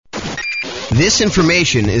This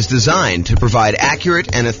information is designed to provide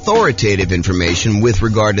accurate and authoritative information with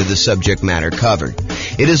regard to the subject matter covered.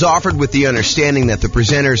 It is offered with the understanding that the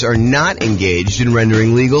presenters are not engaged in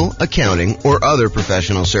rendering legal, accounting, or other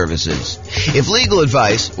professional services. If legal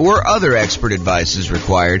advice or other expert advice is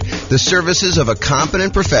required, the services of a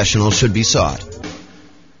competent professional should be sought.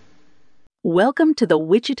 Welcome to the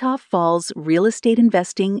Wichita Falls Real Estate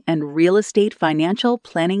Investing and Real Estate Financial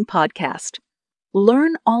Planning Podcast.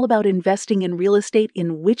 Learn all about investing in real estate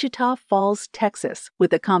in Wichita Falls, Texas,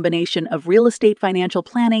 with a combination of real estate financial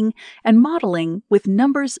planning and modeling with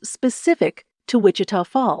numbers specific to Wichita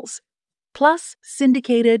Falls, plus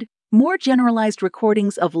syndicated, more generalized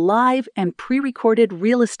recordings of live and pre-recorded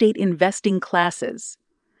real estate investing classes.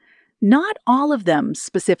 Not all of them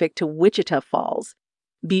specific to Wichita Falls.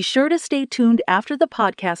 Be sure to stay tuned after the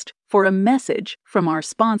podcast for a message from our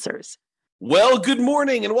sponsors. Well, good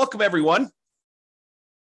morning and welcome, everyone.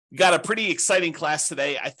 We got a pretty exciting class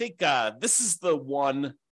today. I think this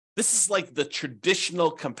is like the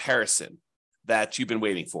traditional comparison that you've been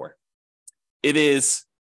waiting for. It is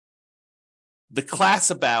the class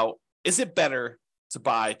about, is it better to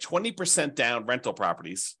buy 20% down rental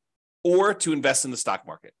properties or to invest in the stock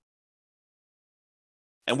market?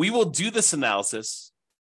 And we will do this analysis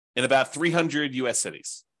in about 300 U.S.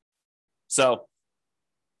 cities. So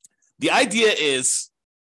the idea is,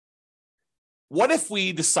 what if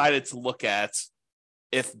we decided to look at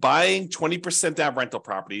if buying 20% down rental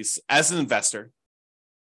properties as an investor,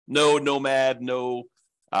 no nomad, no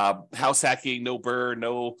house hacking, no BRRRR,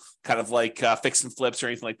 no kind of like fix and flips or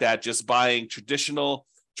anything like that, just buying traditional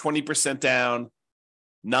 20% down,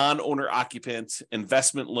 non-owner occupant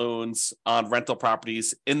investment loans on rental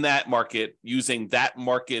properties in that market, using that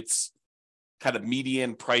market's kind of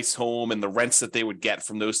median price home and the rents that they would get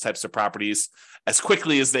from those types of properties as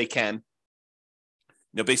quickly as they can.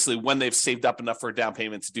 Basically when they've saved up enough for a down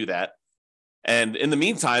payment to do that. And in the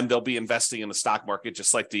meantime, they'll be investing in the stock market,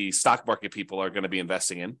 just like the stock market people are going to be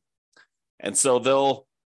investing in. And so they'll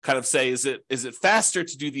kind of say, is it faster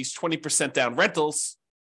to do these 20% down rentals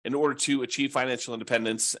in order to achieve financial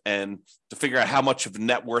independence and to figure out how much of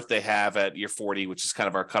net worth they have at year 40, which is kind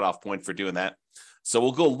of our cutoff point for doing that. So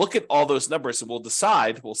we'll go look at all those numbers and we'll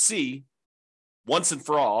see once and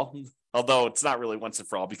for all, although it's not really once and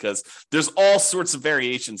for all because there's all sorts of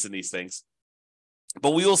variations in these things. But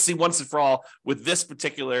we will see once and for all with this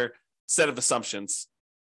particular set of assumptions,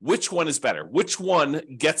 which one is better? Which one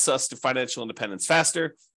gets us to financial independence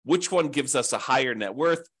faster? Which one gives us a higher net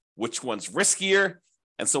worth? Which one's riskier?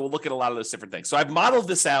 And so we'll look at a lot of those different things. So I've modeled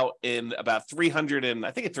this out in about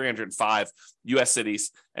 305 U.S.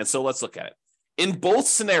 cities. And so let's look at it. In both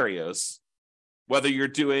scenarios, whether you're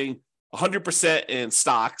doing 100% in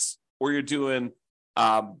stocks or you're doing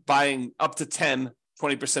buying up to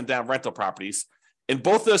 20% down rental properties, in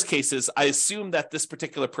both those cases, I assume that this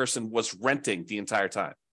particular person was renting the entire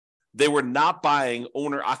time. They were not buying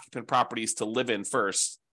owner-occupant properties to live in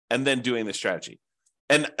first and then doing the strategy.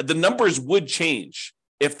 And the numbers would change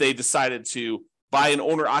if they decided to buy an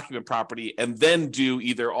owner-occupant property and then do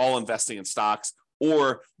either all investing in stocks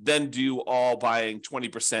or then do all buying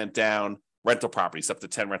 20% down rental properties, up to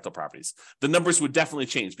 10 rental properties. The numbers would definitely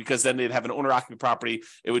change because then they'd have an owner-occupant property.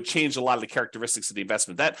 It would change a lot of the characteristics of the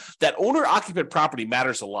investment. That owner-occupant property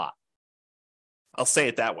matters a lot. I'll say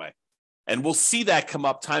it that way. And we'll see that come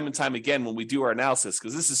up time and time again when we do our analysis,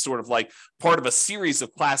 because this is sort of like part of a series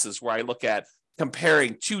of classes where I look at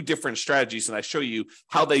comparing two different strategies and I show you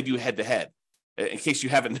how they do head-to-head. In case you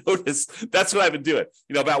haven't noticed, that's what I've been doing.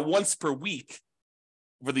 About once per week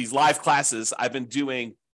for these live classes, I've been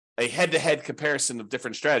doing a head-to-head comparison of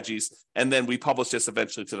different strategies, and then we publish this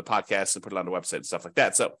eventually to the podcast and put it on the website and stuff like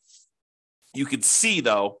that. So you can see,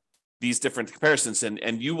 though, these different comparisons,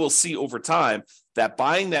 and you will see over time that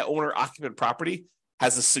buying that owner-occupant property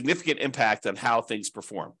has a significant impact on how things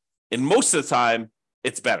perform. And most of the time,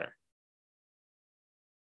 it's better.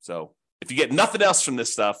 So if you get nothing else from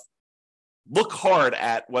this stuff, look hard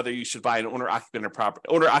at whether you should buy an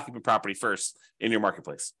owner-occupant property first in your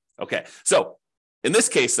marketplace. Okay, so in this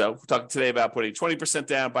case, though, we're talking today about putting 20%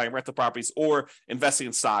 down, buying rental properties, or investing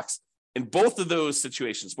in stocks. In both of those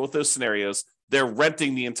situations, both those scenarios, they're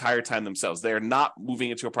renting the entire time themselves. They are not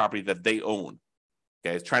moving into a property that they own.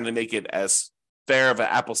 Okay, trying to make it as fair of an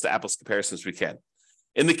apples-to-apples comparison as we can.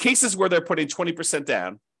 In the cases where they're putting 20%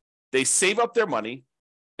 down, they save up their money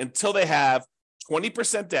until they have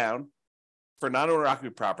 20% down for non-owner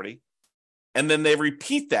occupied property, and then they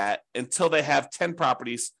repeat that until they have 10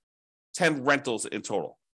 properties, 10 rentals in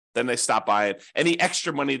total. Then they stop buying. Any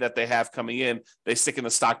extra money that they have coming in, they stick in the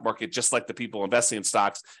stock market just like the people investing in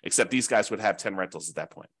stocks, except these guys would have 10 rentals at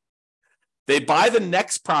that point. They buy the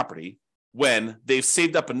next property when they've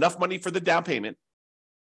saved up enough money for the down payment,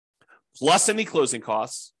 plus any closing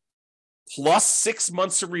costs, plus 6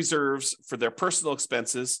 months of reserves for their personal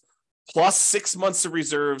expenses, plus 6 months of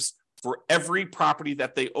reserves for every property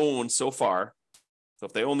that they own so far. So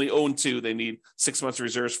if they only own 2, they need 6 months of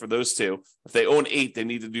reserves for those 2. If they own 8, they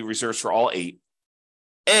need to do reserves for all 8.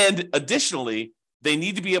 And additionally, they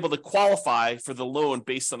need to be able to qualify for the loan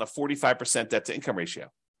based on a 45% debt to income ratio.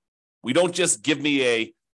 We don't just give me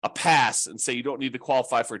a pass and say you don't need to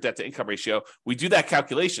qualify for a debt to income ratio. We do that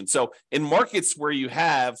calculation. So in markets where you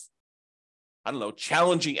have,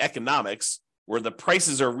 challenging economics, where the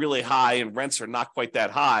prices are really high and rents are not quite that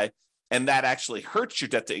high, and that actually hurts your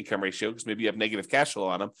debt to income ratio because maybe you have negative cash flow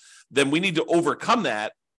on them, then we need to overcome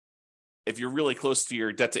that if you're really close to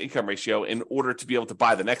your debt to income ratio in order to be able to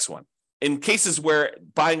buy the next one. In cases where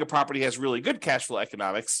buying a property has really good cash flow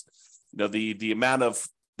economics, the amount of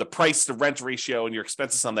the price to rent ratio and your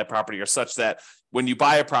expenses on that property are such that when you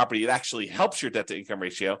buy a property, it actually helps your debt to income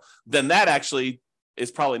ratio, then that actually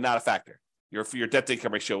is probably not a factor. Your debt to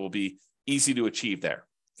income ratio will be easy to achieve there.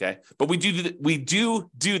 Okay. But we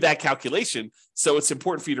do that calculation. So it's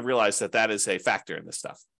important for you to realize that that is a factor in this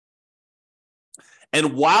stuff.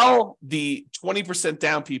 And while the 20%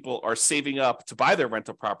 down people are saving up to buy their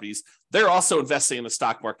rental properties, they're also investing in the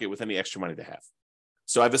stock market with any extra money they have.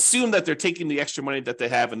 So I've assumed that they're taking the extra money that they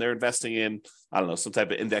have and they're investing in, some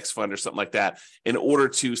type of index fund or something like that in order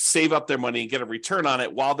to save up their money and get a return on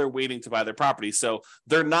it while they're waiting to buy their property. So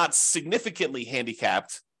they're not significantly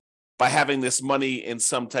handicapped by having this money in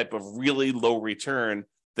some type of really low return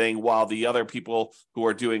thing, while the other people who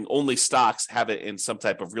are doing only stocks have it in some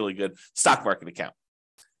type of really good stock market account.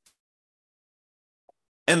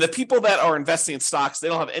 And the people that are investing in stocks, they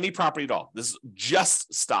don't have any property at all. This is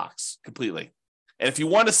just stocks completely. And if you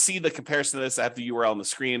want to see the comparison of this, I have the URL on the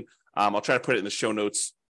screen. I'll try to put it in the show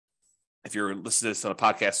notes. If you're listening to this on a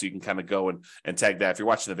podcast, so you can kind of go and tag that. If you're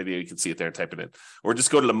watching the video, you can see it there and type it in. Or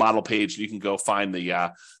just go to the model page. And you can go find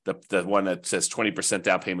the one that says 20%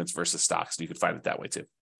 down payments versus stocks. And you can find it that way too.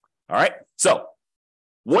 All right. So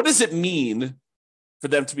what does it mean for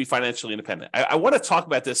them to be financially independent? I want to talk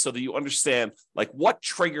about this so that you understand what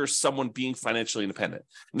triggers someone being financially independent.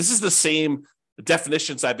 And this is the same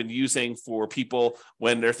definitions I've been using for people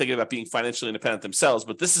when they're thinking about being financially independent themselves,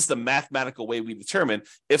 but this is the mathematical way we determine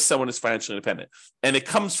if someone is financially independent. And it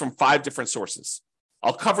comes from 5 different sources.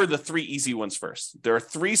 I'll cover the 3 easy ones first. There are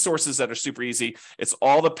 3 sources that are super easy. It's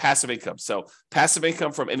all the passive income. So passive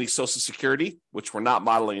income from any Social Security, which we're not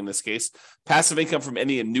modeling in this case. Passive income from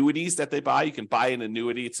any annuities that they buy. You can buy an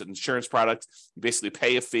annuity. It's an insurance product. You basically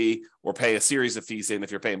pay a fee or pay a series of fees in if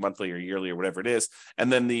you're paying monthly or yearly or whatever it is.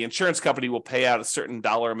 And then the insurance company will pay out a certain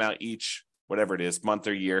dollar amount each, whatever it is, month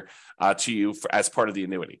or year, to you as part of the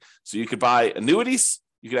annuity. So you could buy annuities.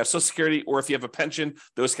 You could have Social Security, or if you have a pension,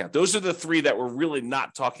 those count. Those are the 3 that we're really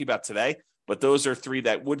not talking about today, but those are 3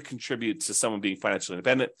 that would contribute to someone being financially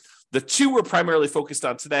independent. The 2 we're primarily focused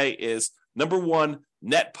on today is, number 1,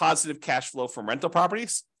 net positive cash flow from rental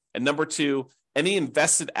properties, and number 2, any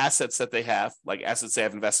invested assets that they have, like assets they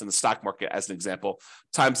have invested in the stock market, as an example,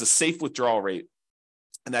 times the safe withdrawal rate.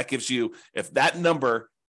 And that gives you, if that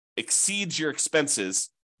number exceeds your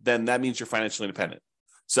expenses, then that means you're financially independent.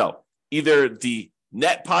 So either the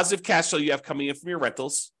net positive cash flow you have coming in from your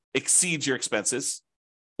rentals exceeds your expenses,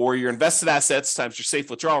 or your invested assets times your safe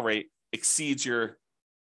withdrawal rate exceeds your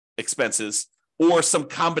expenses, or some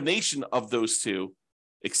combination of those 2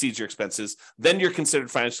 exceeds your expenses, then you're considered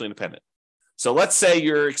financially independent. So let's say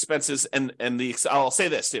your expenses, I'll say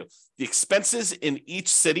this too, the expenses in each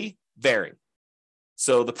city vary.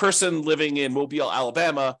 So the person living in Mobile,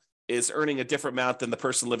 Alabama is earning a different amount than the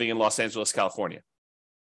person living in Los Angeles, California,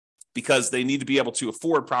 because they need to be able to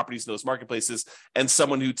afford properties in those marketplaces. And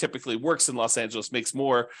someone who typically works in Los Angeles makes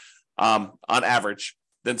more on average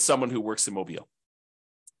than someone who works in Mobile.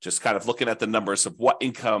 Just kind of looking at the numbers of what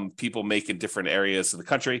income people make in different areas of the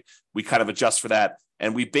country, we kind of adjust for that.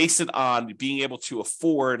 And we base it on being able to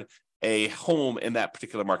afford a home in that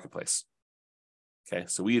particular marketplace. Okay,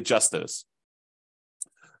 so we adjust those.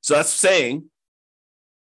 So that's saying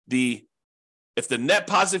if the net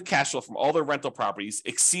positive cash flow from all their rental properties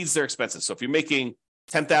exceeds their expenses. So if you're making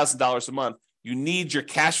 $10,000 a month, you need your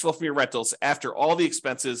cash flow from your rentals after all the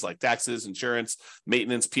expenses like taxes, insurance,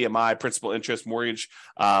 maintenance, PMI, principal, interest, mortgage,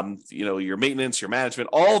 your maintenance, your management,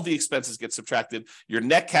 all of the expenses get subtracted. Your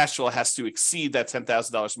net cash flow has to exceed that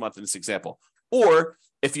 $10,000 a month in this example. Or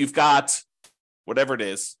if you've got whatever it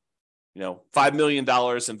is, $5 million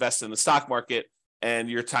invested in the stock market, and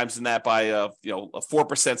you're timesing that by a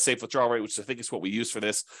 4% safe withdrawal rate, which I think is what we use for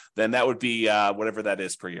this, then that would be whatever that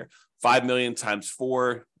is per year. 5 million times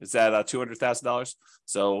 4 is that $200,000.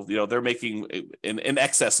 So they're making in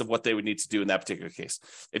excess of what they would need to do in that particular case.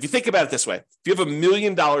 If you think about it this way, if you have $1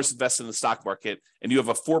 million invested in the stock market and you have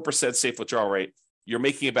a 4% safe withdrawal rate, you're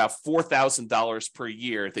making about $4,000 per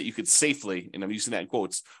year that you could safely, and I'm using that in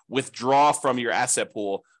quotes, withdraw from your asset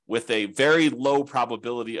pool with a very low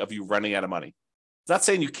probability of you running out of money. It's not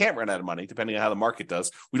saying you can't run out of money, depending on how the market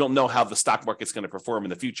does. We don't know how the stock market's going to perform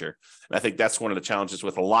in the future. And I think that's one of the challenges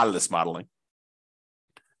with a lot of this modeling.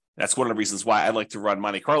 That's one of the reasons why I like to run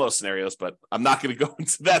Monte Carlo scenarios, but I'm not going to go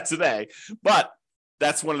into that today. But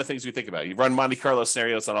that's one of the things we think about. You run Monte Carlo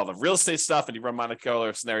scenarios on all the real estate stuff, and you run Monte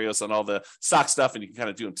Carlo scenarios on all the stock stuff, and you can kind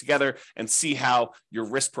of do them together and see how your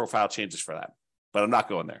risk profile changes for that. But I'm not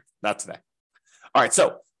going there, not today. All right,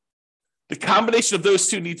 so the combination of those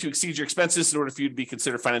two need to exceed your expenses in order for you to be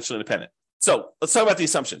considered financially independent. So let's talk about the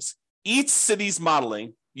assumptions. Each city's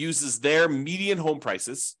modeling uses their median home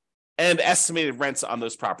prices and estimated rents on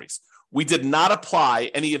those properties. We did not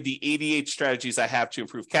apply any of the 88 strategies I have to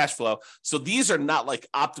improve cash flow. So these are not like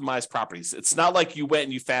optimized properties. It's not like you went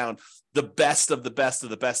and you found the best of the best of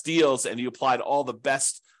the best deals and you applied all the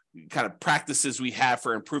best kind of practices we have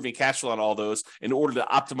for improving cash flow on all those in order to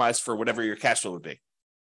optimize for whatever your cash flow would be.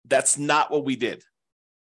 That's not what we did.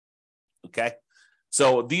 Okay.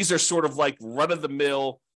 So these are sort of like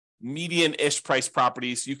run-of-the-mill, median-ish price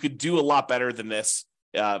properties. You could do a lot better than this.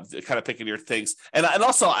 Kind of picking your things. And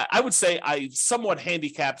also, I would say I somewhat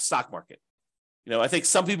handicap stock market. I think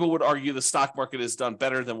some people would argue the stock market has done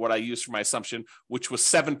better than what I used for my assumption, which was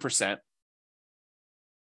 7%.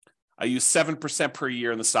 I use 7% per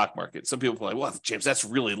year in the stock market. Some people are like, well, James, that's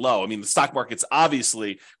really low. I mean, the stock market's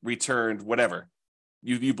obviously returned whatever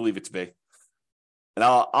you believe it to be. And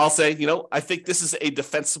I'll say, I think this is a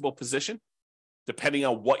defensible position, depending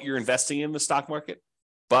on what you're investing in the stock market.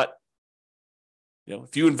 But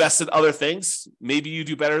if you invest in other things, maybe you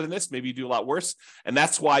do better than this, maybe you do a lot worse. And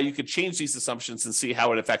that's why you could change these assumptions and see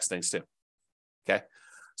how it affects things too. Okay.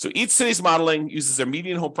 So each city's modeling uses their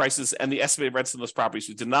median home prices and the estimated rents in those properties.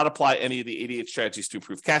 We did not apply any of the 88 strategies to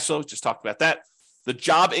improve cash flow. Just talked about that. The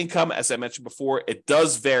job income, as I mentioned before, it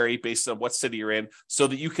does vary based on what city you're in so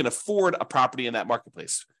that you can afford a property in that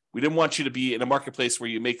marketplace. We didn't want you to be in a marketplace where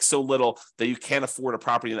you make so little that you can't afford a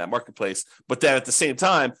property in that marketplace. But then at the same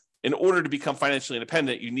time, in order to become financially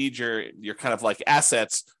independent, you need your kind of like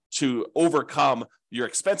assets to overcome your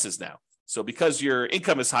expenses now. So because your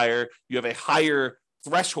income is higher, you have a higher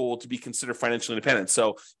threshold to be considered financially independent.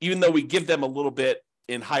 So even though we give them a little bit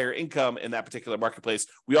in higher income in that particular marketplace,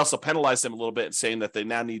 we also penalize them a little bit in saying that they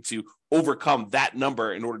now need to overcome that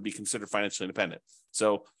number in order to be considered financially independent.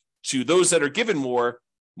 So to those that are given more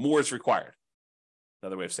is required.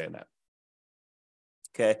 Another way of saying that.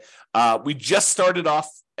 Okay. We just started off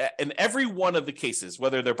in every one of the cases,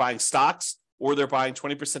 whether they're buying stocks or they're buying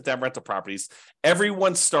 20% down rental properties,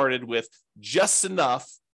 everyone started with just enough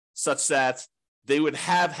such that they would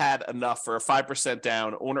have had enough for a 5%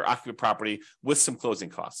 down owner-occupant property with some closing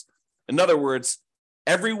costs. In other words,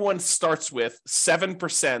 everyone starts with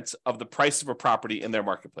 7% of the price of a property in their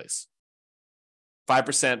marketplace.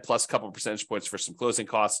 5% plus a couple of percentage points for some closing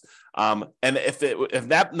costs. And if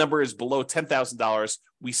that number is below $10,000,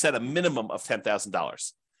 we set a minimum of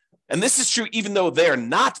 $10,000. And this is true even though they're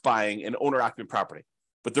not buying an owner-occupant property.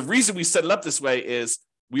 But the reason we set it up this way is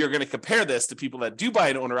we are going to compare this to people that do buy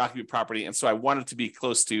an owner-occupant property. And so I wanted to be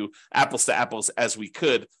close to apples as we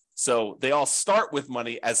could. So they all start with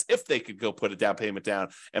money as if they could go put a down payment down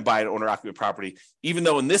and buy an owner-occupant property, even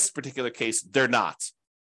though in this particular case, they're not.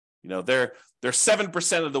 They're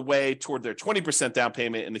 7% of the way toward their 20% down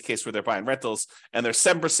payment in the case where they're buying rentals, and they're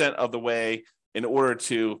 7% of the way in order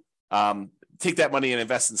to take that money and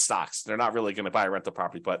invest in stocks. They're not really going to buy a rental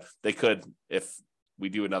property, but they could if we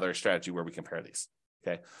do another strategy where we compare these.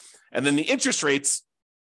 Okay. And then the interest rates,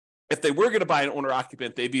 if they were going to buy an owner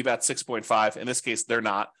occupant, they'd be about 6.5. In this case, they're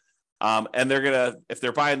not. And if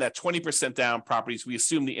they're buying that 20% down properties, we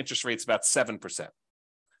assume the interest rate's about 7%.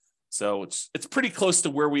 So it's pretty close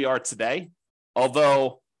to where we are today,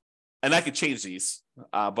 although, and I could change these,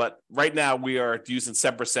 but right now we are using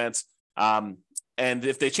 7%. And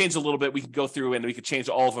if they change a little bit, we can go through and we could change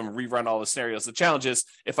all of them and rerun all the scenarios. The challenge is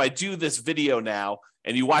if I do this video now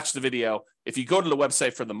and you watch the video, if you go to the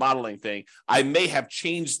website for the modeling thing, I may have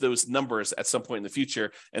changed those numbers at some point in the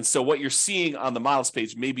future. And so what you're seeing on the models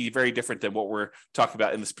page may be very different than what we're talking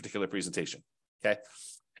about in this particular presentation. Okay.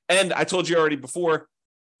 And I told you already before,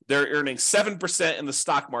 they're earning 7% in the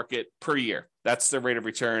stock market per year. That's their rate of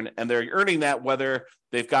return. And they're earning that whether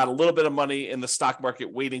they've got a little bit of money in the stock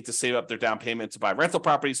market waiting to save up their down payment to buy rental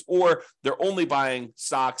properties, or they're only buying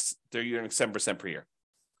stocks, they're earning 7% per year.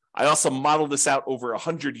 I also modeled this out over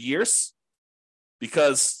 100 years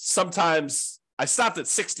because sometimes I stopped at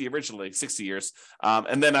 60 originally, 60 years.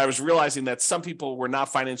 And then I was realizing that some people were not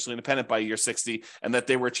financially independent by year 60 and that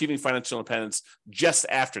they were achieving financial independence just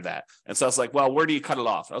after that. And so I was like, well, where do you cut it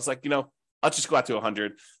off? I was like, I'll just go out to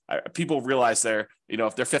 100. People realize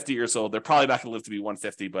if they're 50 years old, they're probably not going to live to be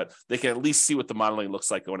 150, but they can at least see what the modeling looks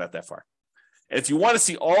like going out that far. And if you want to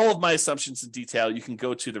see all of my assumptions in detail, you can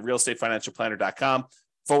go to the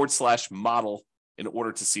realestatefinancialplanner.com/model in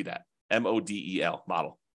order to see that. MODEL,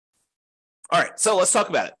 model. All right, so let's talk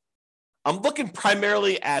about it. I'm looking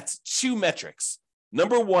primarily at two metrics.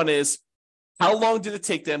 Number one is how long did it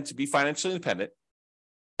take them to be financially independent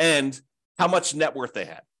and how much net worth they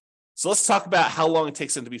had. So let's talk about how long it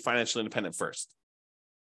takes them to be financially independent first.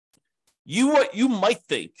 You might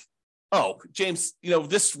think, oh, James,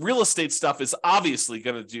 this real estate stuff is obviously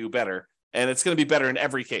going to do better and it's going to be better in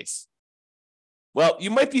every case. Well,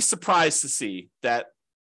 you might be surprised to see that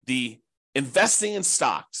the investing in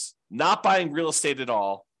stocks, not buying real estate at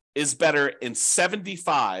all, is better in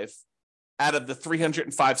 75 out of the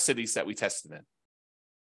 305 cities that we tested in.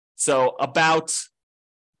 So about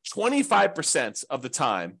 25% of the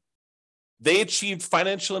time, they achieved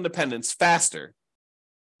financial independence faster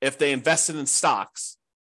if they invested in stocks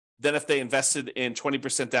than if they invested in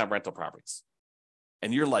 20% down rental properties.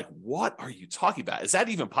 And you're like, what are you talking about? Is that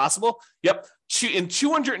even possible? Yep. In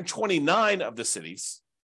 229 of the cities,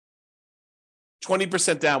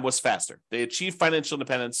 20% down was faster. They achieved financial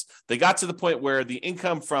independence. They got to the point where the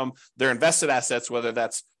income from their invested assets, whether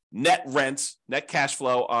that's net rent, net cash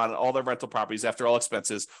flow on all their rental properties after all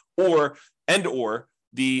expenses, or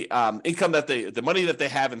the income the money that they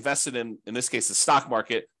have invested in this case, the stock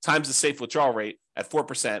market, times the safe withdrawal rate at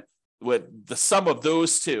 4%, with the sum of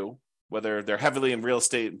those two, whether they're heavily in real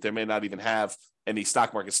estate, they may not even have any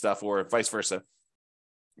stock market stuff or vice versa.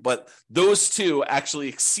 But those two actually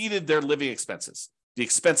exceeded their living expenses, the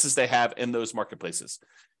expenses they have in those marketplaces.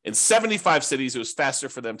 In 75 cities, it was faster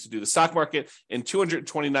for them to do the stock market. In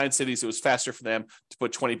 229 cities, it was faster for them to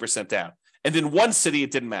put 20% down. And in one city,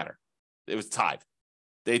 it didn't matter. It was tied.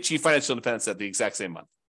 They achieved financial independence at the exact same month.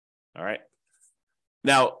 All right.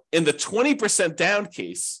 Now, in the 20% down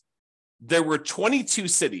case, there were 22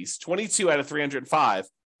 cities, 22 out of 305,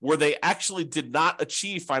 where they actually did not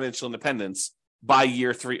achieve financial independence by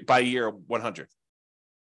year 100.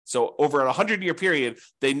 So over a 100-year period,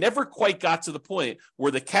 they never quite got to the point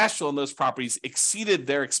where the cash flow in those properties exceeded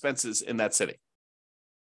their expenses in that city,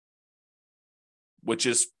 which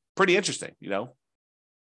is pretty interesting, Now,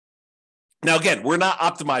 again, we're not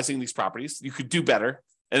optimizing these properties. You could do better.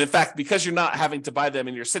 And in fact, because you're not having to buy them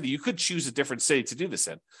in your city, you could choose a different city to do this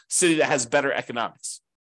in, city that has better economics,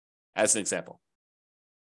 as an example.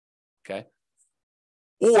 Okay.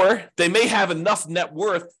 Or they may have enough net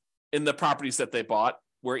worth in the properties that they bought,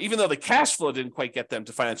 where even though the cash flow didn't quite get them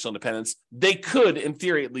to financial independence, they could, in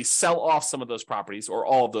theory, at least sell off some of those properties or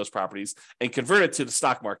all of those properties and convert it to the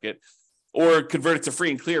stock market or convert it to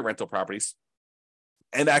free and clear rental properties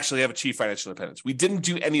and actually have achieved financial independence. We didn't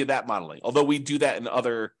do any of that modeling, although we do that in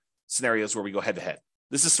other scenarios where we go head to head.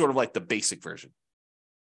 This is sort of like the basic version.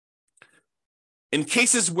 In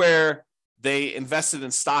cases where they invested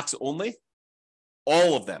in stocks only,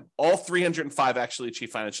 all of them, all 305 actually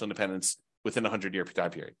achieved financial independence within a 100-year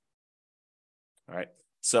time period. All right.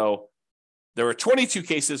 So there were 22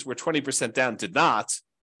 cases where 20% down did not,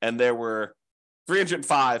 and there were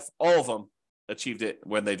 305, all of them achieved it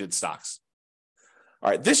when they did stocks. All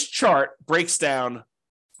right. This chart breaks down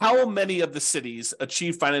how many of the cities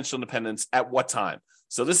achieved financial independence at what time.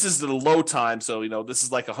 So this is the low time. So, this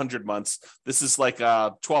is like 100 months. This is like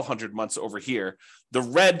 1,200 months over here. The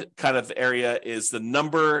red kind of area is the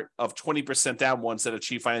number of 20% down ones that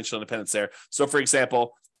achieve financial independence there. So, for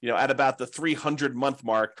example, at about the 300-month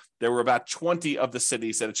mark, there were about 20 of the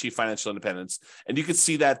cities that achieved financial independence. And you can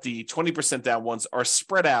see that the 20% down ones are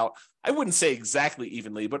spread out, I wouldn't say exactly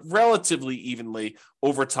evenly, but relatively evenly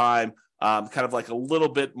over time. Kind of like a little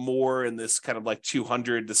bit more in this kind of like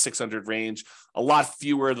 200 to 600 range, a lot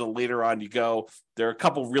fewer the later on you go. There are a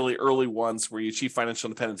couple really early ones where you achieve financial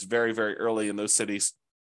independence very, very early in those cities.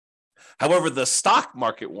 However, the stock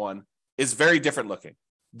market one is very different looking.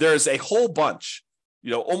 There's a whole bunch,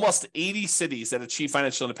 almost 80 cities that achieve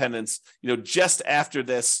financial independence, just after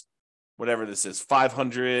this, whatever this is,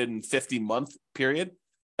 550 month period.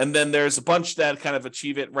 And then there's a bunch that kind of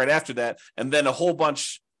achieve it right after that. And then a whole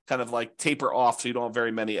bunch kind of like taper off, so you don't have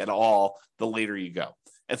very many at all the later you go.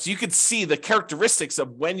 And so you could see the characteristics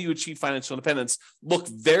of when you achieve financial independence look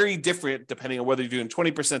very different depending on whether you're doing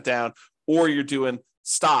 20% down or you're doing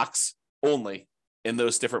stocks only in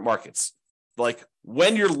those different markets. Like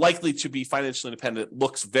when you're likely to be financially independent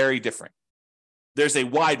looks very different. There's a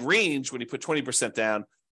wide range when you put 20% down.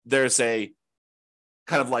 There's a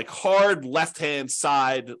kind of like hard left-hand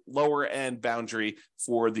side, lower end boundary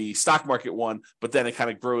for the stock market one, but then it kind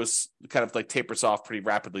of grows, kind of like tapers off pretty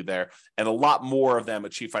rapidly there. And a lot more of them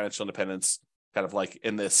achieve financial independence kind of like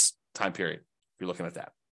in this time period, if you're looking at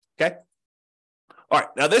that. Okay. All right.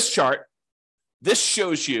 Now this chart, this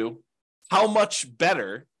shows you how much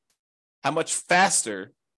better, how much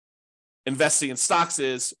faster investing in stocks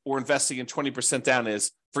is or investing in 20% down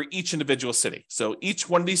is for each individual city. So each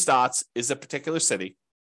one of these dots is a particular city.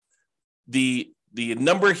 The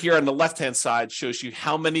number here on the left-hand side shows you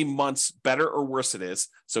how many months better or worse it is.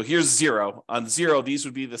 So here's 0. On 0, these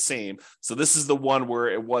would be the same. So this is the one where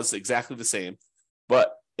it was exactly the same.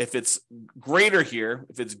 But if it's greater here,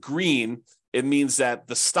 if it's green, it means that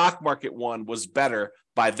the stock market one was better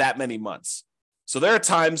by that many months. So there are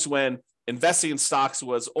times when investing in stocks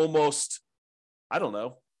was almost, I don't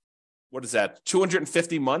know, what is that?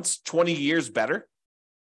 250 months, 20 years better.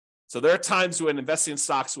 So there are times when investing in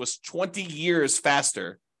stocks was 20 years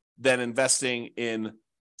faster than investing in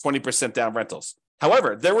 20% down rentals.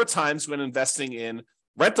 However, there were times when investing in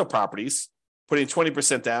rental properties, putting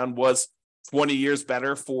 20% down was 20 years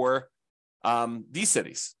better for these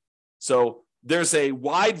cities. So there's a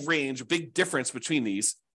wide range, a big difference between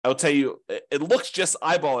these. I'll tell you, it looks just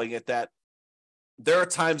eyeballing it that there are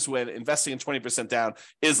times when investing in 20% down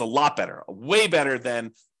is a lot better, way better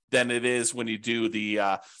than it is when you do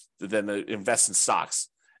than invest in stocks.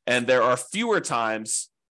 And there are fewer times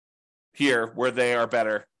here where they are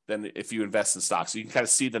better than if you invest in stocks. So you can kind of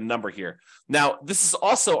see the number here. Now, this is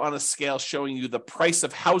also on a scale showing you the price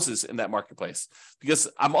of houses in that marketplace, because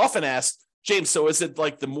I'm often asked, James, so is it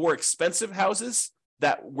like the more expensive houses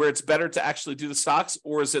that where it's better to actually do the stocks,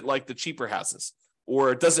 or is it like the cheaper houses,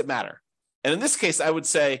 or does it matter? And in this case, I would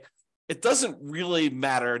say it doesn't really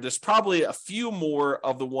matter. There's probably a few more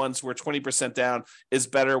of the ones where 20% down is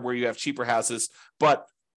better, where you have cheaper houses, but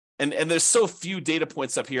and there's so few data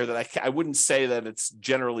points up here that I wouldn't say that it's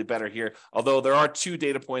generally better here. Although there are 2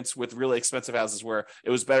 data points with really expensive houses where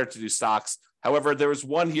it was better to do stocks. However, there was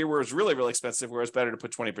one here where it was really, really expensive, where it's better to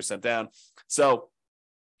put 20% down. So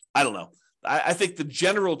I don't know. I think the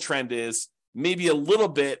general trend is maybe a little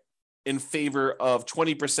bit in favor of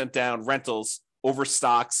 20% down rentals over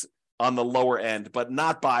stocks on the lower end, but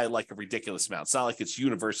not by like a ridiculous amount. It's not like it's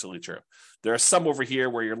universally true. There are some over here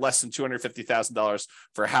where you're less than $250,000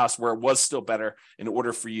 for a house where it was still better in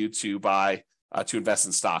order for you to buy, to invest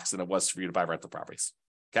in stocks than it was for you to buy rental properties.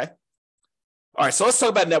 Okay. All right. So let's talk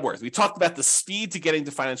about net worth. We talked about the speed to getting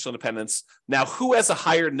to financial independence. Now, who has a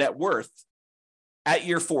higher net worth at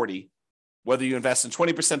year 40, whether you invest in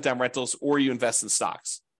 20% down rentals or you invest in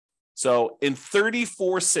stocks? So in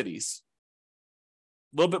 34 cities,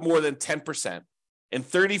 a little bit more than 10%. In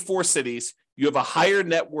 34 cities, you have a higher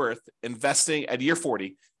net worth investing at year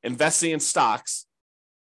 40, investing in stocks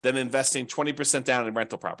than investing 20% down in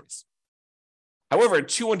rental properties. However, in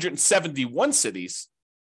 271 cities,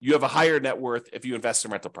 you have a higher net worth if you invest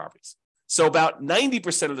in rental properties. So about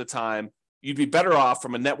 90% of the time, you'd be better off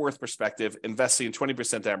from a net worth perspective investing in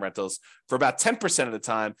 20% down rentals. For about 10% of the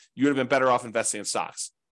time, you would have been better off investing in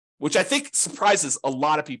stocks, which I think surprises a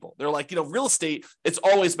lot of people. They're like, real estate, it's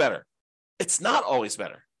always better. It's not always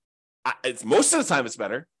better. It's most of the time it's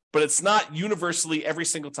better, but it's not universally every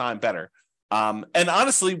single time better. And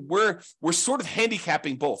honestly, we're sort of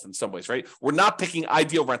handicapping both in some ways, right? We're not picking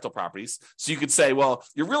ideal rental properties. So you could say, well,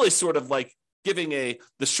 you're really sort of like giving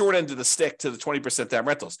the short end of the stick to the 20% down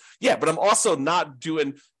rentals. Yeah, but I'm also not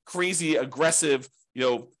doing crazy aggressive, a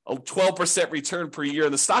 12% return per year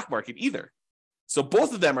in the stock market either. So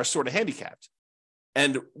both of them are sort of handicapped.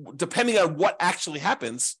 And depending on what actually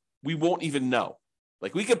happens, we won't even know.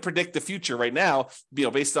 Like we could predict the future right now,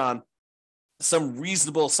 based on some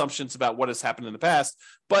reasonable assumptions about what has happened in the past.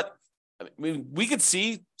 But I mean, we could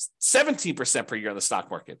see 17% per year in the stock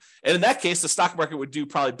market. And in that case, the stock market would do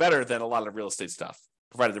probably better than a lot of real estate stuff,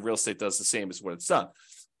 provided the real estate does the same as what it's done.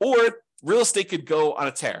 Or real estate could go on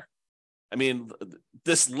a tear. I mean,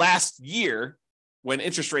 this last year, when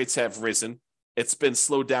interest rates have risen, it's been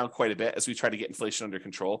slowed down quite a bit as we try to get inflation under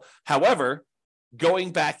control. However,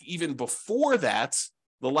 going back even before that,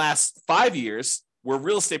 the last 5 years, where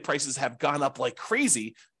real estate prices have gone up like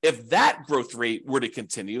crazy, if that growth rate were to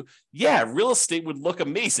continue, yeah, real estate would look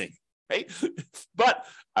amazing, right? But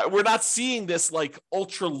We're not seeing this like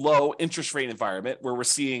ultra low interest rate environment where we're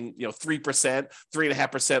seeing 3%,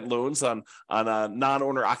 3.5% loans on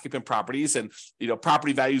non-owner occupant properties, and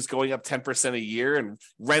property values going up 10% a year and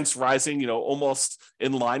rents rising almost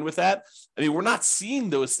in line with that. I mean, we're not seeing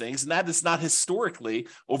those things, and that is not historically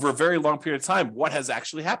over a very long period of time what has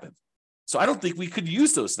actually happened. So I don't think we could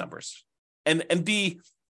use those numbers and be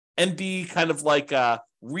kind of like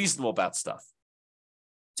reasonable about stuff,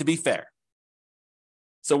 to be fair.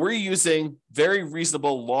 So we're using very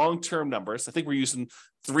reasonable long-term numbers. I think we're using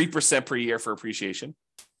 3% per year for appreciation.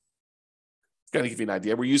 Got to give you an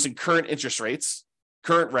idea. We're using current interest rates,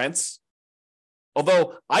 current rents.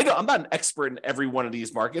 Although I'm not an expert in every one of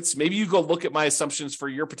these markets. Maybe you go look at my assumptions for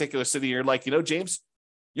your particular city. And you're like, James,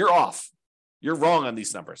 you're off. You're wrong on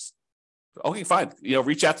these numbers. Okay, fine.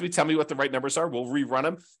 Reach out to me. Tell me what the right numbers are. We'll rerun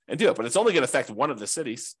them and do it. But it's only going to affect one of the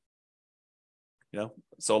cities. So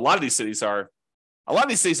a lot of these cities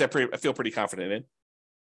I feel pretty confident in.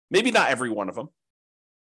 Maybe not every one of them.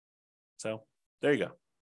 So there you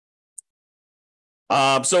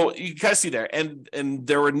go. So you can kind of see there. And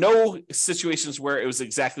there were no situations where it was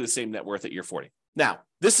exactly the same net worth at year 40. Now,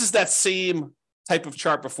 this is that same type of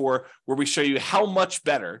chart before where we show you how much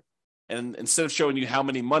better. And instead of showing you how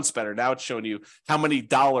many months better, now it's showing you how many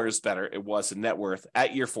dollars better it was in net worth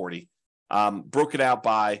at year 40, broken out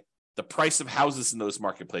by the price of houses in those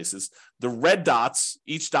marketplaces. The red dots,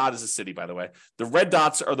 each dot is a city, by the way. The red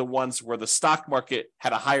dots are the ones where the stock market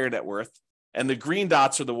had a higher net worth, and the green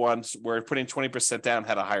dots are the ones where putting 20% down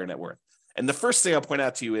had a higher net worth. And the first thing I'll point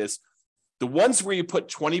out to you is the ones where you put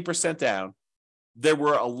 20% down, there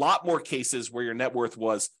were a lot more cases where your net worth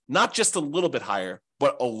was not just a little bit higher,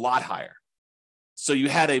 but a lot higher. So you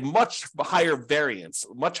had a much higher variance,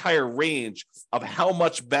 much higher range of how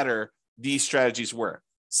much better these strategies were.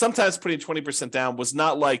 Sometimes putting 20% down was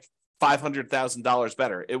not like $500,000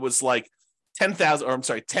 better. It was like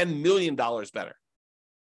 $10 million better,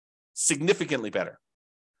 significantly better.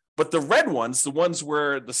 But the red ones, the ones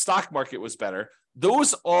where the stock market was better,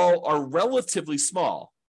 those all are relatively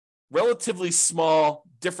small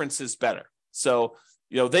differences better. So,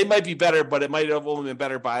 they might be better, but it might have only been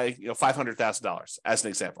better by, $500,000 as an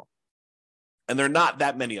example. And there are not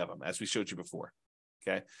that many of them, as we showed you before.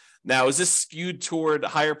 Okay. Now, is this skewed toward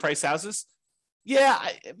higher price houses? Yeah,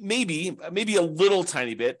 maybe a little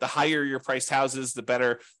tiny bit. The higher your priced houses, the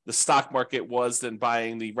better the stock market was than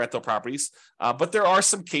buying the rental properties. But there are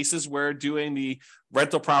some cases where doing the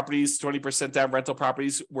rental properties, 20% down rental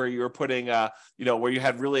properties, where you're putting, where you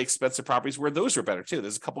had really expensive properties, where those were better too.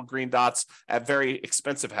 There's a couple green dots at very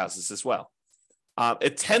expensive houses as well.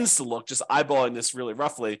 It tends to look, just eyeballing this really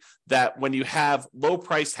roughly, that when you have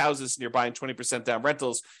low-priced houses and you're buying 20% down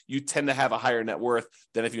rentals, you tend to have a higher net worth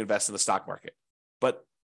than if you invest in the stock market. But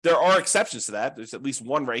there are exceptions to that. There's at least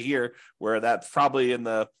one right here where that's probably in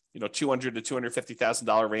the $200,000 to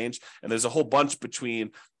 $250,000 range, and there's a whole bunch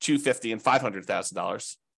between $250,000 and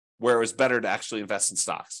 $500,000 where it was better to actually invest in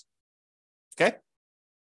stocks. Okay.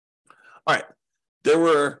 All right. There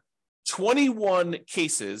were 21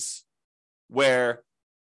 cases where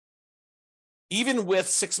even with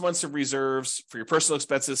 6 months of reserves for your personal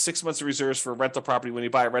expenses, 6 months of reserves for a rental property when you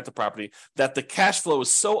buy a rental property, that the cash flow is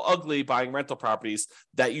so ugly buying rental properties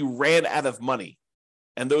that you ran out of money.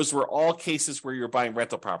 And those were all cases where you were buying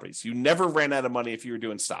rental properties. You never ran out of money if you were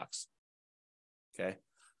doing stocks. Okay.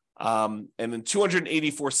 And in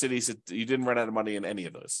 284 cities, you didn't run out of money in any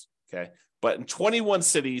of those. Okay. But in 21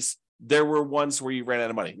 cities, there were ones where you ran out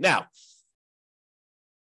of money. Now,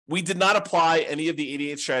 we did not apply any of the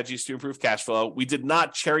 88 strategies to improve cash flow. We did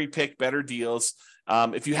not cherry pick better deals.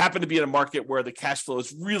 If you happen to be in a market where the cash flow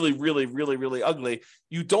is really, really, really, really ugly,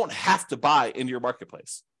 you don't have to buy in your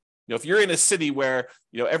marketplace. If you're in a city where,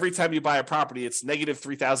 every time you buy a property, it's negative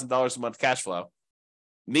 $3,000 a month cash flow,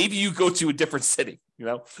 maybe you go to a different city.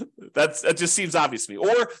 That just seems obvious to me.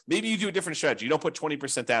 Or maybe you do a different strategy. You don't put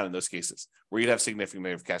 20% down in those cases where you'd have significant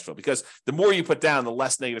negative cash flow, because the more you put down, the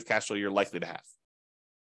less negative cash flow you're likely to have.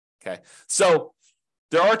 Okay, so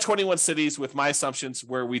there are 21 cities with my assumptions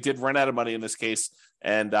where we did run out of money in this case,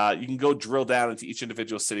 and you can go drill down into each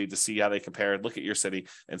individual city to see how they compare. Look at your city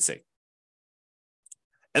and see.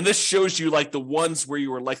 And this shows you like the ones where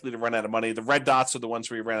you were likely to run out of money. The red dots are the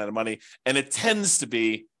ones where you ran out of money, and it tends to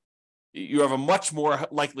be you have a much more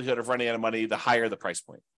likelihood of running out of money the higher the price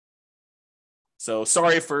point. So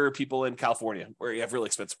sorry for people in California where you have really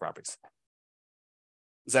expensive properties.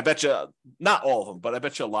 Because I bet you, not all of them, but I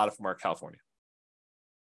bet you a lot of them are California.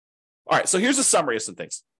 All right, so here's a summary of some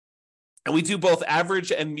things. And we do both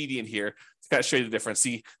average and median here to kind of show you the difference.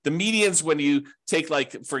 See, the medians, when you take,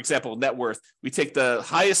 like, for example, net worth, we take the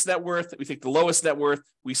highest net worth, we take the lowest net worth,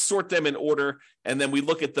 we sort them in order, and then we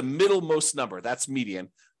look at the middlemost number. That's median.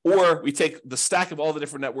 Or we take the stack of all the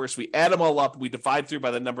different net worths, we add them all up, we divide through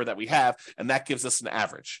by the number that we have, and that gives us an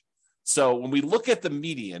average. So when we look at the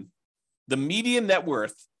median net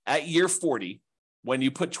worth at year 40, when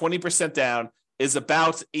you put 20% down, is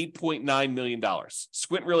about $8.9 million.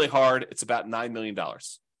 Squint really hard, it's about $9 million.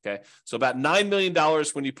 Okay, so about $9 million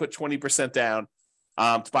when you put 20% down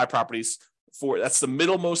to buy properties. That's the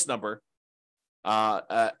middlemost number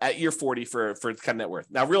at year 40 for kind of net worth.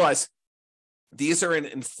 Now realize these are in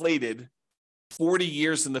inflated 40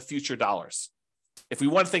 years in the future dollars. If we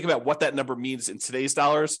want to think about what that number means in today's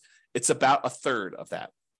dollars, it's about a third of that.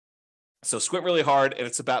 So squint really hard, and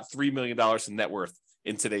it's about $3 million in net worth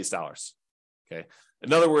in today's dollars. Okay.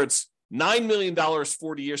 In other words, $9 million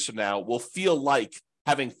 40 years from now will feel like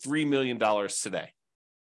having $3 million today.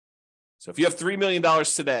 So if you have $3 million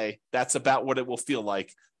today, that's about what it will feel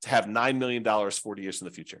like to have $9 million 40 years in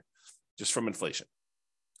the future, just from inflation.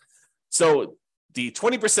 So the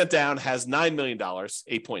 20% down has $9 million,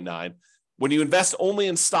 8.9. When you invest only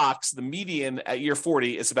in stocks, the median at year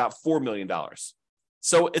 40 is about $4 million.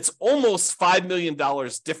 So it's almost $5 million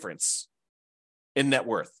difference in net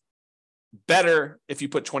worth. Better if you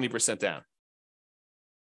put 20% down.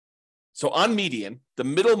 So on median, the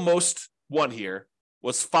middlemost one here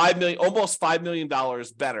was almost $5 million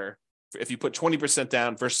better if you put 20%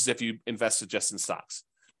 down versus if you invested just in stocks.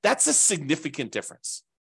 That's a significant difference.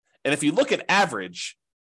 And if you look at average,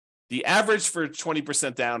 the average for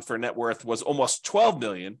 20% down for net worth was almost 12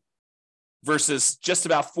 million versus just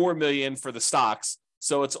about 4 million for the stocks.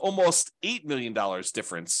 So it's almost $8 million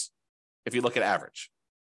difference if you look at average.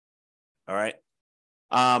 All right.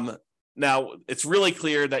 Now, it's really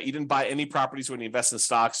clear that you didn't buy any properties when you invest in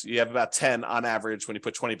stocks. You have about 10 on average when you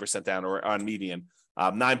put 20% down, or on median,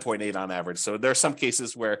 9.8 on average. So there are some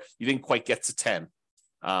cases where you didn't quite get to 10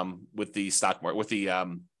 with the stock market, with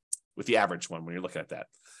the average one when you're looking at that.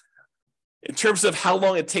 In terms of how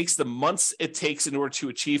long it takes, the months it takes in order to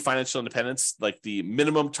achieve financial independence, like the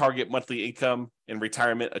minimum target monthly income in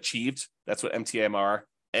retirement achieved, that's what MTMIR,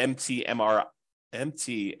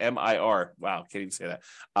 wow, can't even say that,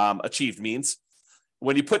 achieved means.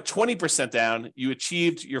 When you put 20% down, you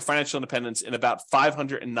achieved your financial independence in about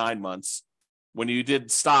 509 months. When you did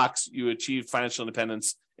stocks, you achieved financial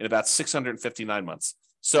independence in about 659 months.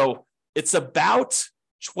 So it's about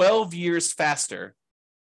 12 years faster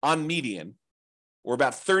on median, or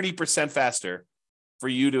about 30% faster for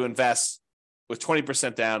you to invest with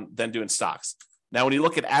 20% down than doing stocks. Now, when you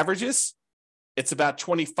look at averages, it's about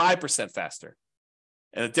 25% faster.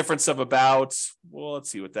 And a difference of about, well, let's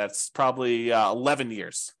see what that's, probably 11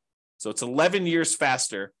 years. So it's 11 years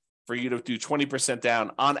faster for you to do 20% down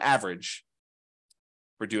on average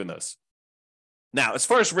for doing those. Now, as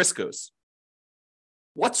far as risk goes,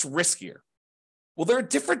 what's riskier? Well, there are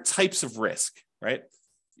different types of risk, right?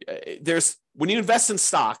 When you invest in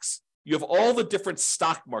stocks, you have all the different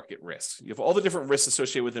stock market risks. You have all the different risks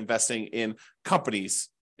associated with investing in companies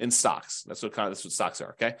in stocks. That's what stocks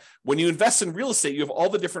are, okay? When you invest in real estate, you have all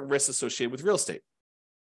the different risks associated with real estate.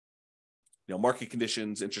 You know, market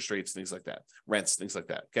conditions, interest rates, things like that, rents, things like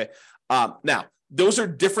that, okay? Now, those are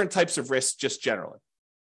different types of risks just generally.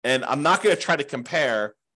 And I'm not going to try to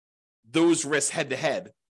compare those risks head to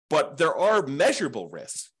head, but there are measurable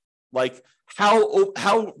risks. Like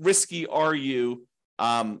how risky are you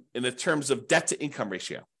in the terms of debt to income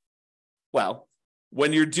ratio? Well,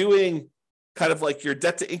 when you're doing kind of like your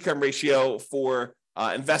debt to income ratio for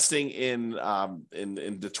investing in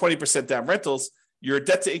the 20% down rentals, your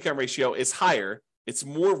debt to income ratio is higher. It's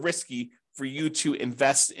more risky for you to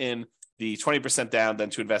invest in the 20% down than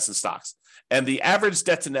to invest in stocks. And the average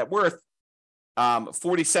debt to net worth,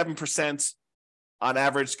 47% on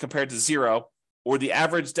average compared to zero, or the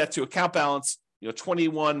average debt to account balance,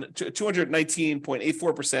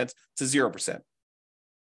 219.84% to 0%.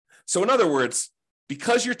 So in other words,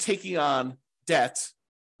 because you're taking on debt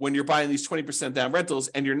when you're buying these 20% down rentals,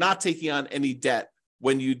 and you're not taking on any debt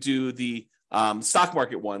when you do the stock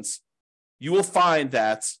market ones, you will find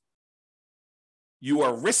that you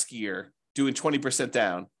are riskier doing 20%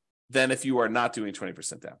 down than if you are not doing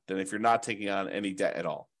 20% down, than if you're not taking on any debt at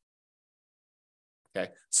all. Okay,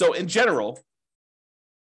 so in general,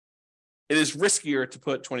 it is riskier to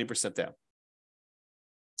put 20% down.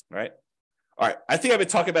 All right. I think I've been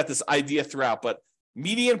talking about this idea throughout, but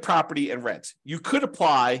median property and rent. You could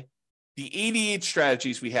apply the 88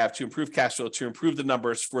 strategies we have to improve cash flow, to improve the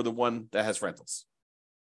numbers for the one that has rentals.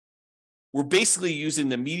 we're basically using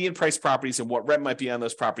the median price properties and what rent might be on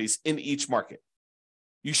those properties in each market.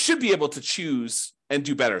 You should be able to choose and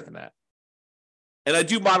do better than that. And I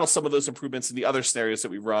do model some of those improvements in the other scenarios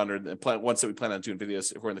that we run or the ones that we plan on doing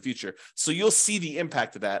videos if we're in the future. So you'll see the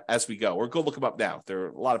impact of that as we go, or go look them up now. There are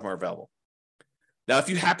a lot of them are available. Now, if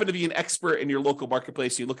you happen to be an expert in your local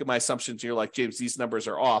marketplace, you look at my assumptions and you're like, James, these numbers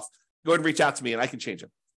are off, go ahead and reach out to me and I can change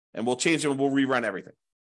them. And we'll change them and we'll rerun everything.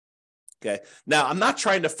 Okay. Now, I'm not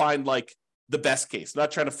trying to find like the best case. I'm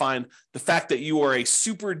not trying to find the fact that you are a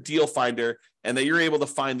super deal finder and that you're able to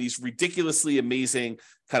find these ridiculously amazing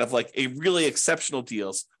kind of like a really exceptional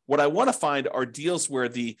deals. What I want to find are deals where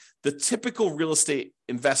the typical real estate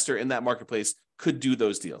investor in that marketplace could do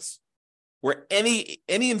those deals. Where any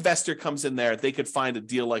investor comes in there, they could find a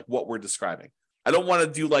deal like what we're describing. I don't want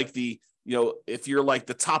to do like if you're like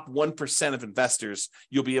the top 1% of investors,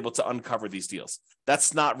 you'll be able to uncover these deals.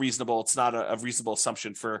 That's not reasonable. It's not a reasonable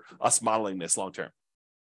assumption for us modeling this long term.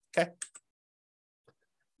 Okay.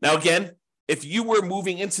 Now, again, if you were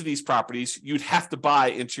moving into these properties, you'd have to buy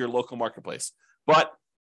into your local marketplace. But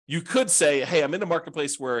you could say, hey, I'm in a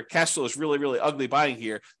marketplace where cash flow is really, really ugly buying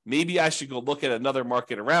here. Maybe I should go look at another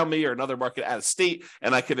market around me or another market out of state,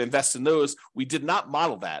 and I could invest in those. We did not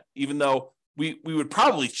model that, even though we would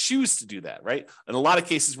probably choose to do that, right? In a lot of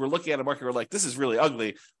cases, we're looking at a market, we're like, this is really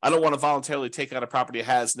ugly. I don't want to voluntarily take on a property that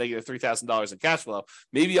has negative $3,000 in cash flow.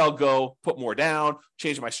 Maybe I'll go put more down,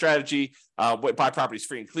 change my strategy, buy properties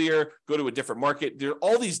free and clear, go to a different market. There are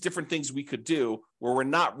all these different things we could do where we're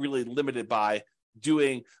not really limited by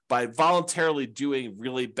voluntarily doing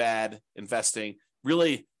really bad investing,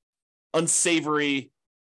 really unsavory,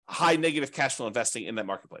 high negative cash flow investing in that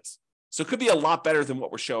marketplace. So it could be a lot better than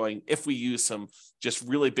what we're showing if we use some just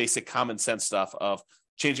really basic common sense stuff of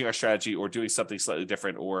changing our strategy or doing something slightly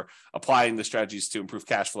different or applying the strategies to improve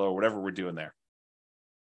cash flow or whatever we're doing there.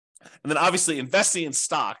 And then obviously investing in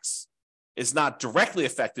stocks is not directly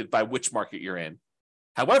affected by which market you're in.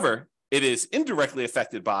 However, it is indirectly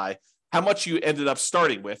affected by how much you ended up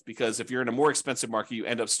starting with, because if you're in a more expensive market, you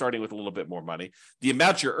end up starting with a little bit more money. The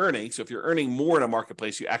amount you're earning, so if you're earning more in a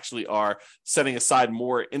marketplace, you actually are setting aside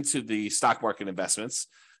more into the stock market investments,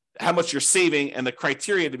 how much you're saving, and the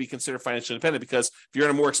criteria to be considered financially independent, because if you're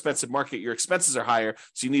in a more expensive market, your expenses are higher,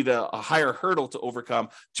 so you need a higher hurdle to overcome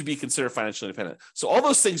to be considered financially independent. So all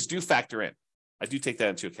those things do factor in. I do take that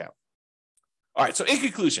into account. All right, so in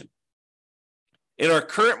conclusion, in our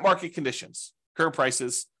current market conditions, current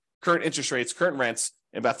prices, current interest rates, current rents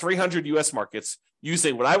in about 300 U.S. markets,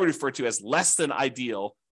 using what I would refer to as less than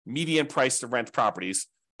ideal median price to rent properties,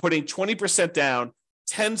 putting 20% down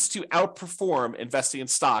tends to outperform investing in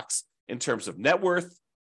stocks in terms of net worth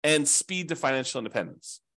and speed to financial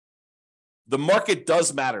independence. The market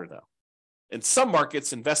does matter, though. In some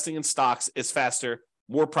markets, investing in stocks is faster,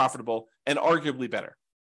 more profitable, and arguably better.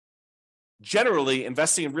 Generally,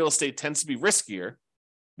 investing in real estate tends to be riskier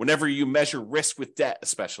whenever you measure risk with debt,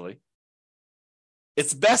 especially.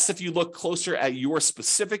 It's best if you look closer at your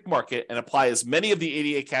specific market and apply as many of the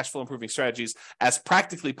 88 cash flow improving strategies as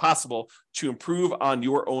practically possible to improve on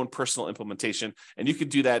your own personal implementation. And you can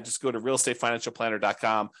do that. Just go to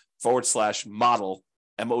realestatefinancialplanner.com/model,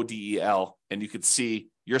 MODEL, and you can see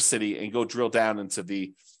your city and go drill down into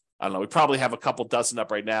we probably have a couple dozen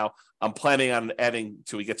up right now. I'm planning on adding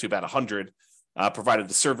till we get to about 100. Provided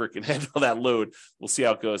the server can handle that load. We'll see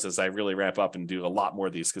how it goes as I really ramp up and do a lot more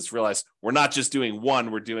of these, because realize we're not just doing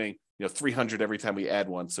one, we're doing 300 every time we add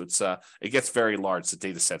one. So it gets very large. The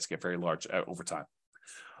data sets get very large over time.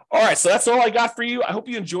 All right, so that's all I got for you. I hope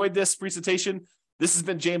you enjoyed this presentation. This has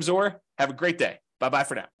been James Orr. Have a great day. Bye-bye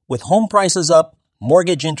for now. With home prices up,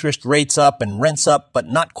 mortgage interest rates up, and rents up, but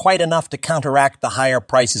not quite enough to counteract the higher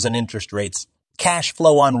prices and interest rates, cash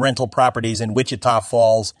flow on rental properties in Wichita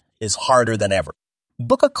Falls is harder than ever.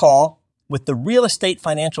 Book a call with the Real Estate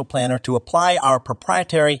Financial Planner to apply our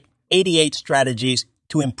proprietary 88 strategies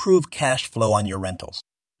to improve cash flow on your rentals.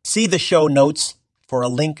 See the show notes for a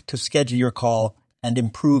link to schedule your call and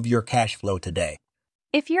improve your cash flow today.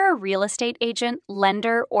 If you're a real estate agent,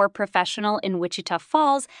 lender, or professional in Wichita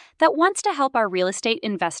Falls that wants to help our real estate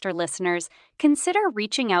investor listeners, consider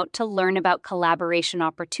reaching out to learn about collaboration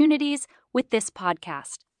opportunities with this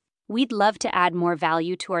podcast. We'd love to add more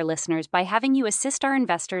value to our listeners by having you assist our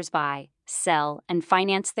investors buy, sell, and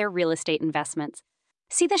finance their real estate investments.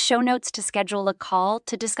 See the show notes to schedule a call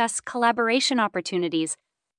to discuss collaboration opportunities